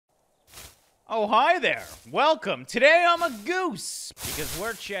Oh, hi there. Welcome. Today I'm a goose because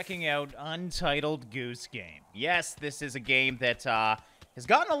we're checking out Untitled Goose Game. Yes, this is a game that has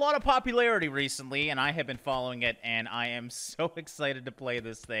gotten a lot of popularity recently, and I have been following it, and I am so excited to play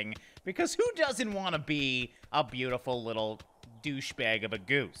this thing because who doesn't want to be a beautiful little douchebag of a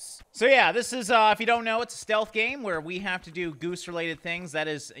goose? So yeah, this is, if you don't know, it's a stealth game where we have to do goose-related things. That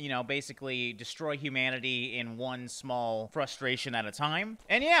is, you know, basically destroy humanity in one small frustration at a time.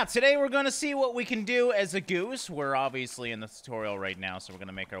 And yeah, today we're gonna see what we can do as a goose. We're obviously in the tutorial right now, so we're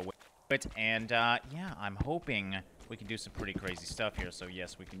gonna make our way to it. And yeah, I'm hoping we can do some pretty crazy stuff here. So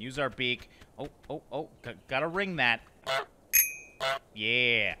yes, we can use our beak. Oh, gotta ring that.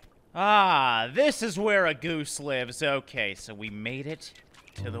 Yeah. Ah, this is where a goose lives. Okay, so we made it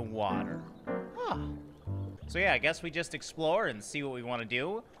to the water. Ah. So yeah, I guess we just explore and see what we want to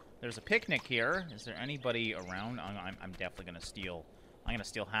do. There's a picnic here. Is there anybody around? I'm definitely gonna steal. I'm gonna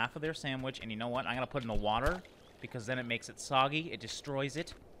steal half of their sandwich, and you know what? I'm gonna put it in the water because then it makes it soggy. It destroys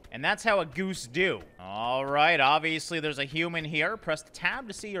it. And that's how a goose do. All right, obviously there's a human here. Press the tab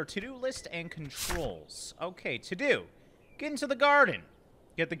to see your to-do list and controls. Okay, to-do. Get into the garden.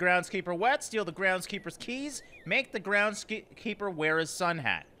 Get the groundskeeper wet, steal the groundskeeper's keys, make the groundskeeper wear his sun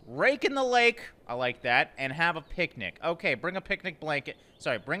hat. Rake in the lake, I like that, and have a picnic. Okay, bring a picnic blanket.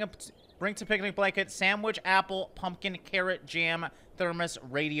 Sorry, bring to picnic blanket, sandwich, apple, pumpkin, carrot, jam, thermos,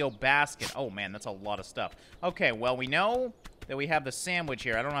 radio, basket. Oh man, that's a lot of stuff. Okay, well we know that we have the sandwich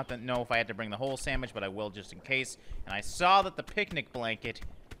here. I don't have to know if I had to bring the whole sandwich, but I will just in case. And I saw that the picnic blanket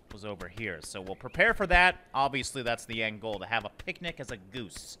was over here, so we'll prepare for that. Obviously that's the end goal, to have a picnic as a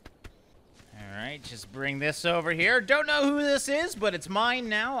goose. All right, just bring this over here. Don't know who this is, but it's mine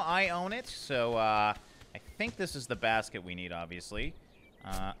now. I own it. So I think this is the basket we need, obviously.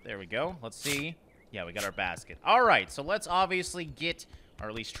 There we go. Let's see. Yeah, we got our basket. All right, so let's obviously get, or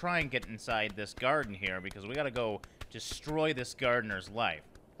at least try and get inside this garden here, because we gotta go destroy this gardener's life.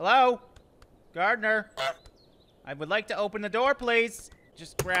 Hello, gardener. I would like to open the door, please.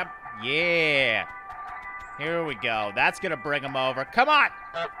 Just grab... Yeah. Here we go. That's gonna bring him over. Come on!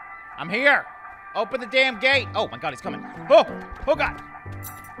 I'm here! Open the damn gate! Oh my god, he's coming. Oh! Oh god!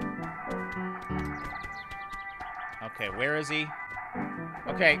 Okay, where is he?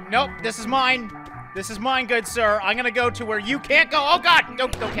 Okay, nope, this is mine. This is mine, good sir. I'm gonna go to where you can't go. Oh god!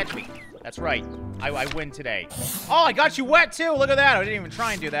 Don't catch me. That's right. I win today. Oh, I got you wet too! Look at that. I didn't even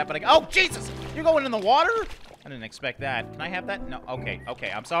try and do that, but oh, Jesus! You're going in the water? I didn't expect that. Can I have that? No.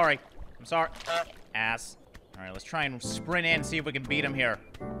 Okay. I'm sorry. I'm sorry. Ass. All right, let's try and sprint in and see if we can beat him here.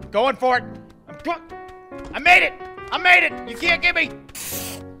 I'm going for it. I made it. I made it. You can't get me.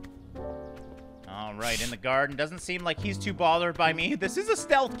 All right, in the garden. Doesn't seem like he's too bothered by me. This is a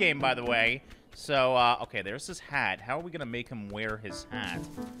stealth game, by the way. So, okay, there's his hat. How are we going to make him wear his hat?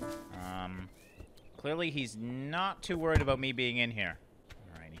 Clearly he's not too worried about me being in here.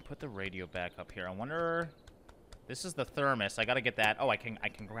 All right, he put the radio back up here. I wonder... This is the thermos. I gotta get that. Oh, I can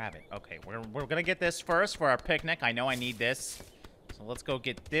grab it. Okay, we're gonna get this first for our picnic. I know I need this. So let's go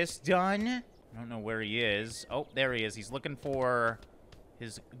get this done. I don't know where he is. Oh, there he is. He's looking for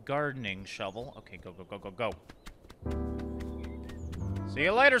his gardening shovel. Okay, go. See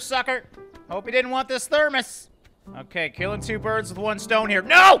you later, sucker. Hope you didn't want this thermos. Okay, killing two birds with one stone here.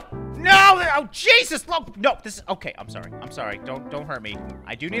 No! No! Oh, Jesus! No, this is... Okay, I'm sorry. Don't hurt me.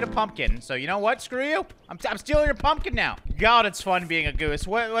 I do need a pumpkin, so you know what? Screw you. I'm stealing your pumpkin now. God, it's fun being a goose.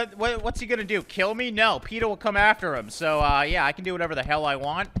 What's he gonna do? Kill me? No. PETA will come after him. So, yeah, I can do whatever the hell I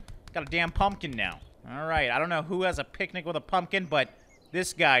want. Got a damn pumpkin now. All right, I don't know who has a picnic with a pumpkin, but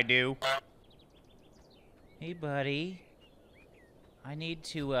this guy do. Hey, buddy. I need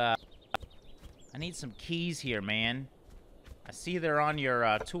some keys here, man. I see they're on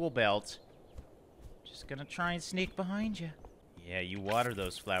your tool belt. Just gonna try and sneak behind you. Yeah, you water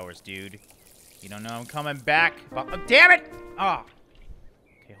those flowers, dude. You don't know I'm coming back. Oh, damn it! Ah. Oh.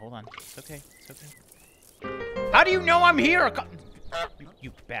 Okay, hold on. It's okay. How do you know I'm here?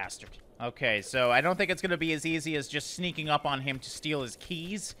 You bastard. Okay, so I don't think it's gonna be as easy as just sneaking up on him to steal his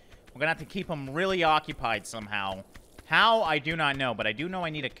keys. We're gonna have to keep him really occupied somehow. How? I do not know, but I do know I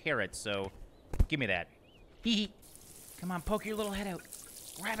need a carrot, so... Give me that. Hee. Come on, poke your little head out.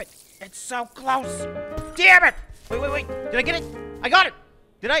 Grab it. It's so close. Damn it! Wait. Did I get it? I got it!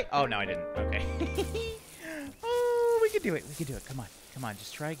 Did I? Oh, no, I didn't. Okay. Oh, we can do it. Come on.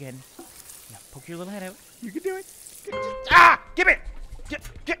 Just try again. Now, poke your little head out. You can do it. Ah! Give it!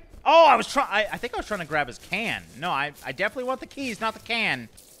 Get. Oh, I think I was trying to grab his can. No, I definitely want the keys, not the can.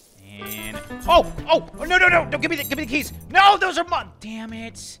 And... Oh, no. Don't give me the keys. No, those are mine. Damn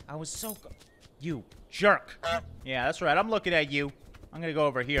it. I was so... You jerk. Yeah, that's right. I'm looking at you. I'm gonna go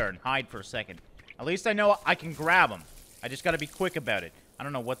over here and hide for a second. At least I know I can grab him. I just gotta be quick about it. I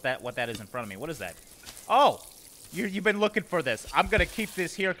don't know what that is in front of me. What is that? Oh! You've been looking for this. I'm gonna keep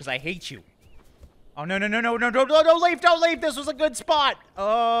this here because I hate you. Oh, no, don't leave! This was a good spot!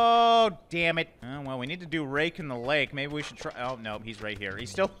 Oh, damn it. Oh, well, we need to do rake in the lake. Maybe we should try... Oh, no, he's right here. He's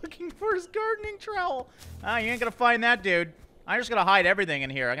still looking for his gardening trowel. Ah, you ain't gonna find that, dude. I'm just gonna hide everything in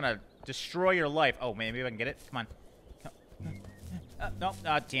here. I'm gonna destroy your life. Oh, maybe I can get it. Come on.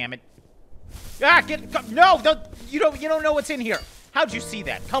 No, damn it. Ah, no, you don't know what's in here. How'd you see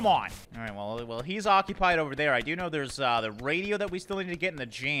that? Come on. All right, well, he's occupied over there. I do know there's the radio that we still need to get in the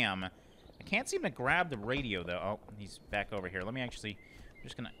jam. I can't seem to grab the radio, though. Oh, he's back over here. Let me actually...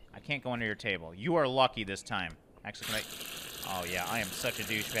 I can't go under your table. You are lucky this time. Actually, can I... Oh, yeah, I am such a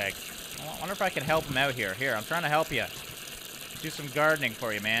douchebag. I wonder if I can help him out here. Here, I'm trying to help you. Do some gardening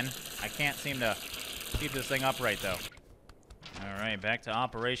for you, man. I can't seem to keep this thing upright, though. All right, back to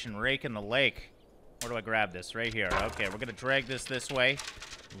Operation Rake in the Lake. Where do I grab this? Right here. Okay, we're going to drag this way.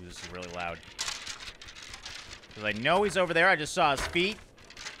 Ooh, this is really loud. Because I know he's over there. I just saw his feet.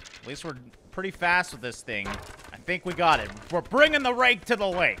 At least we're pretty fast with this thing. I think we got it. We're bringing the rake to the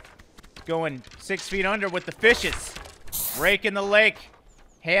lake. Going 6 feet under with the fishes. Rake in the lake.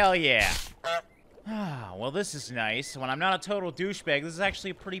 Hell yeah. Ah, well, this is nice. When I'm not a total douchebag, this is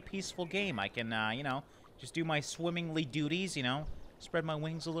actually a pretty peaceful game. I can, you know, just do my swimmingly duties, you know. Spread my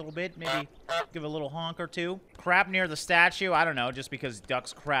wings a little bit. Maybe give a little honk or two. Crap near the statue. I don't know, just because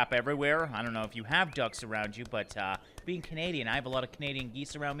ducks crap everywhere. I don't know if you have ducks around you, but being Canadian, I have a lot of Canadian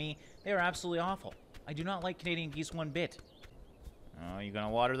geese around me. They are absolutely awful. I do not like Canadian geese one bit. Oh, you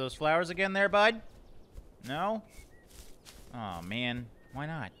gonna water those flowers again there, bud? No? Oh, man. Why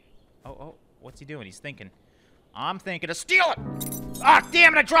not? Oh, what's he doing? He's thinking. I'm thinking to steal it! Ah,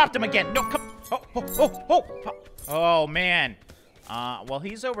 damn it, I dropped him again! No, come... Oh, man. Well,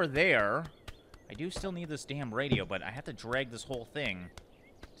 he's over there. I do still need this damn radio, but I have to drag this whole thing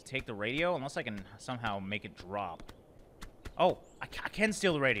to take the radio, unless I can somehow make it drop. Oh, I can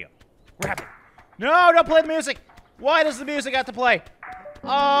steal the radio. Grab it. No, don't play the music. Why does the music have to play?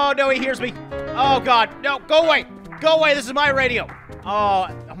 Oh, no, he hears me. Oh, God. No, go away. Go away. This is my radio. Oh,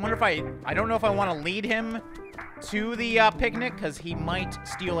 I wonder if I don't know if I want to lead him to the picnic, because he might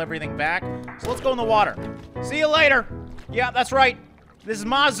steal everything back. So let's go in the water. See you later. Yeah, that's right. This is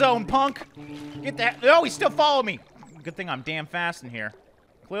my zone, punk. Get that. No, he's still following me. Good thing I'm damn fast in here.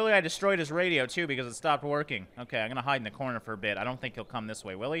 Clearly, I destroyed his radio, too, because it stopped working. Okay, I'm going to hide in the corner for a bit. I don't think he'll come this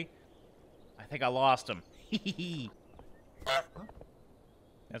way, will he? I think I lost him.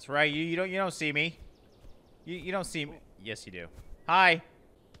 That's right. You don't see me. You don't see me. Yes, you do. Hi.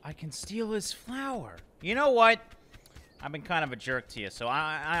 I can steal his flower. You know what? I've been kind of a jerk to you, so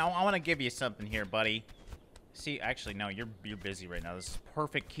I want to give you something here, buddy. See, actually, no, you're busy right now. This is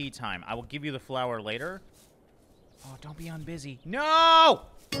perfect key time. I will give you the flower later. Oh, don't be unbusy. No!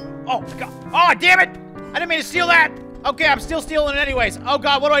 Oh, God. Oh, damn it! I didn't mean to steal that! Okay, I'm still stealing it anyways. Oh,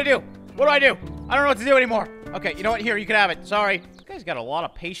 God, what do I do? What do I do? I don't know what to do anymore. Okay, you know what? Here, you can have it. Sorry. This guy's got a lot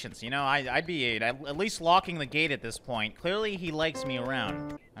of patience, you know? I'd be at least locking the gate at this point. Clearly, he likes me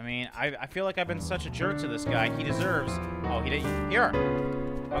around. I mean, I feel like I've been such a jerk to this guy. He deserves... Oh, he didn't... Here.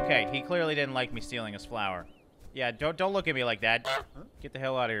 Okay, he clearly didn't like me stealing his flower. Yeah, don't look at me like that. Get the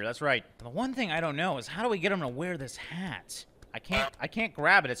hell out of here. That's right. The one thing I don't know is how do we get him to wear this hat? I can't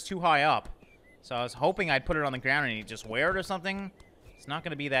grab it. It's too high up. So I was hoping I'd put it on the ground and he'd just wear it or something. It's not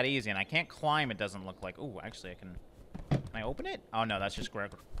going to be that easy, and I can't climb, it doesn't look like. Ooh, actually, I can... Can I open it? Oh, no, that's just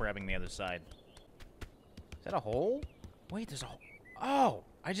grabbing the other side. Is that a hole? Wait, there's a hole. Oh,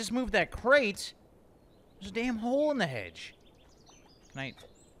 I just moved that crate. There's a damn hole in the hedge. Can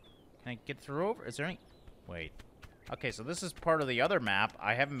I get through over? Is there any... Wait. Okay, so this is part of the other map.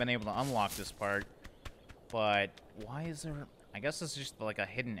 I haven't been able to unlock this part. But why is there... I guess this is just like a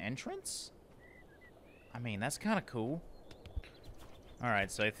hidden entrance? I mean, that's kind of cool.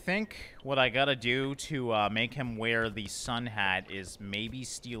 Alright, so I think what I gotta do to make him wear the sun hat is maybe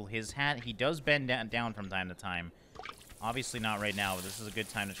steal his hat. He does bend down from time to time. Obviously not right now, but this is a good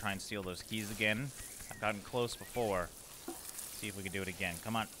time to try and steal those keys again. I've gotten close before. See if we can do it again.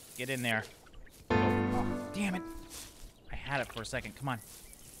 Come on, get in there. Oh, damn it. I had it for a second. Come on.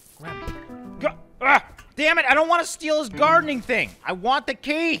 Grab it. Go. Ah, damn it, I don't want to steal his gardening thing. I want the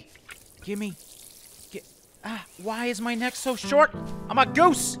key. Give me... why is my neck so short? I'm a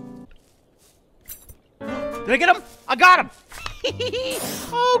goose. Did I get him? I got him.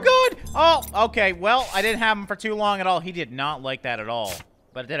 Oh, God. Oh, okay. Well, I didn't have him for too long at all. He did not like that at all.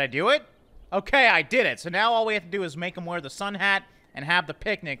 But did I do it? Okay, I did it. So now all we have to do is make him wear the sun hat, and have the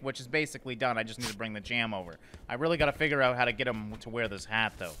picnic, which is basically done. I just need to bring the jam over. I really got to figure out how to get him to wear this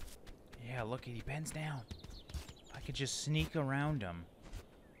hat, though. Yeah, look, he bends down. I could just sneak around him.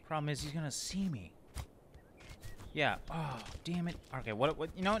 Problem is, he's gonna see me. Yeah. Oh, damn it. Okay, what?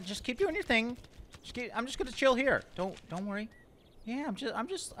 You know, just keep doing your thing. I'm just gonna chill here. Don't worry. Yeah, I'm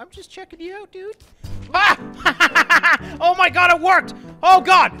just checking you out, dude. Ah! Oh my God, it worked! Oh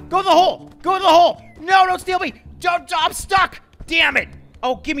God, go to the hole! Go to the hole! No, don't steal me! I'm stuck! Damn it!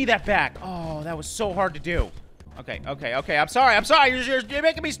 Oh, give me that back. Oh, that was so hard to do. Okay. I'm sorry. You're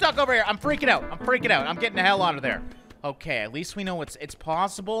making me stuck over here. I'm freaking out. I'm getting the hell out of there. Okay, at least we know it's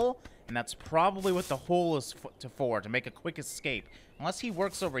possible, and that's probably what the hole is for, to make a quick escape. Unless he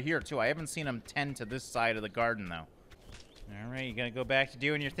works over here too. I haven't seen him tend to this side of the garden though. Alright, you gonna go back to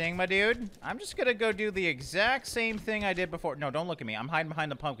doing your thing, my dude? I'm just gonna go do the exact same thing I did before. No, don't look at me. I'm hiding behind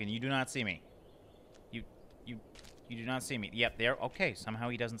the pumpkin. You do not see me. You do not see me. Yep, there. Okay, somehow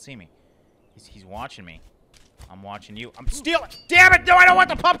he doesn't see me. He's watching me. I'm watching you. I'm stealing. Damn it! No, I don't want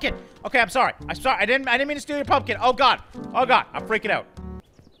the pumpkin. Okay, I'm sorry. I didn't mean to steal your pumpkin. Oh God. I'm freaking out.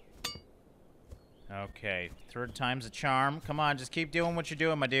 Okay, third time's a charm. Come on, just keep doing what you're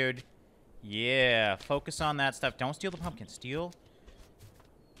doing, my dude. Yeah, focus on that stuff. Don't steal the pumpkin. Steal.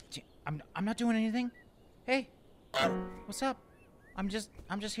 I'm not doing anything. Hey, what's up? I'm just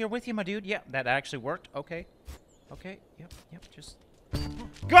here with you, my dude. Yeah, that actually worked. Okay. Yep. Just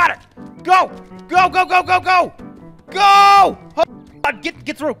got it. Go! Go! Oh, God,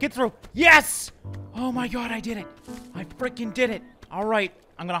 get through. Yes! Oh my God, I did it. I freaking did it. All right,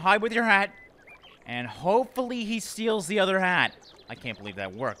 I'm gonna hide with your hat, and hopefully he steals the other hat. I can't believe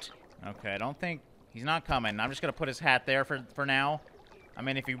that worked. Okay, I don't think he's not coming. I'm just gonna put his hat there for now. I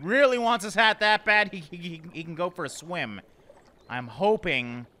mean, if he really wants his hat that bad, he can go for a swim. I'm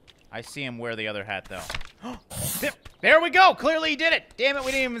hoping I see him wear the other hat though. There we go. Clearly he did it. Damn it,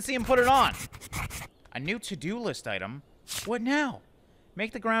 we didn't even see him put it on. A new to-do list item. What now?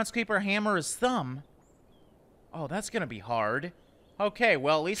 Make the groundskeeper hammer his thumb. Oh, that's gonna be hard. Okay,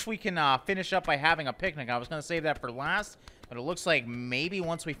 well, at least we can finish up by having a picnic. I was gonna save that for last. But it looks like maybe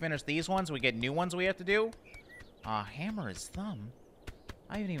once we finish these ones, we get new ones we have to do. Hammer his thumb?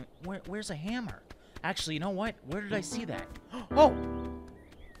 I haven't even... Where's a hammer? Actually, you know what? Where did I see that? Oh!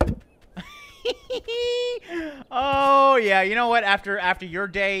 Oh, yeah. You know what? After your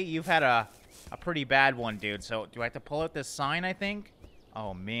day, you've had a pretty bad one, dude. So, do I have to pull out this sign, I think?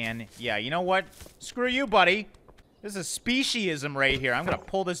 Oh, man. Yeah, you know what? Screw you, buddy. This is speciesism right here. I'm gonna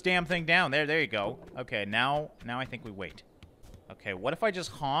pull this damn thing down. There you go. Okay, now I think we wait. Okay, what if I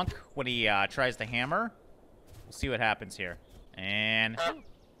just honk when he tries to hammer? We'll see what happens here. And...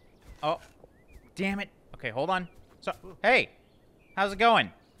 Oh. Damn it. Okay, hold on. So, hey. How's it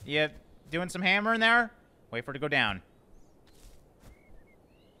going? You doing some hammering there? Wait for it to go down.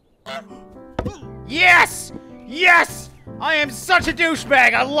 Yes! Yes! I am such a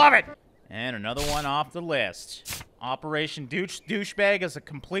douchebag. I love it. And another one off the list. Operation Douchebag is a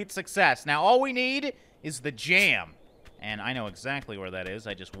complete success. Now, all we need is the jam. And I know exactly where that is.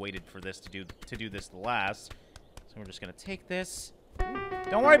 I just waited for this to do this last. So we're just gonna take this.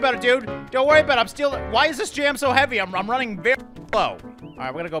 Don't worry about it, dude. Don't worry about it. I'm still... Why is this jam so heavy? I'm running very low. All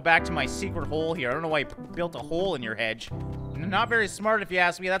right, we're gonna go back to my secret hole here. I don't know why I built a hole in your hedge. Not very smart if you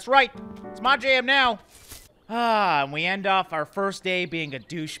ask me. That's right. It's my jam now. And we end off our first day being a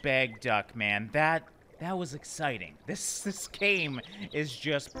douchebag duck, man. That was exciting. This game is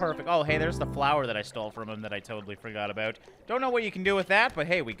just perfect. Oh, hey, there's the flower that I stole from him that I totally forgot about. Don't know what you can do with that, but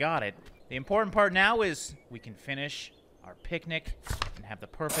hey, we got it. The important part now is we can finish our picnic and have the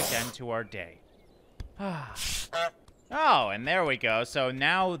perfect end to our day. Oh, and there we go. So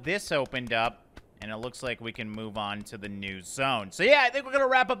now this opened up, and it looks like we can move on to the new zone. So yeah, I think we're going to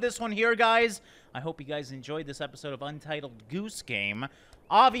wrap up this one here, guys. I hope you guys enjoyed this episode of Untitled Goose Game.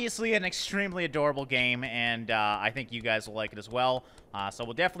 Obviously an extremely adorable game, and I think you guys will like it as well. So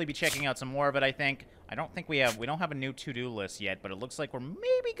we'll definitely be checking out some more of it, I think. I don't think we don't have a new to-do list yet, but it looks like we're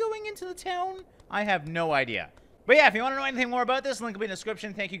maybe going into the town. I have no idea. But yeah, if you want to know anything more about this, link will be in the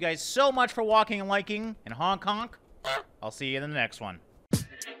description. Thank you guys so much for watching and liking, and honk honk. I'll see you in the next one.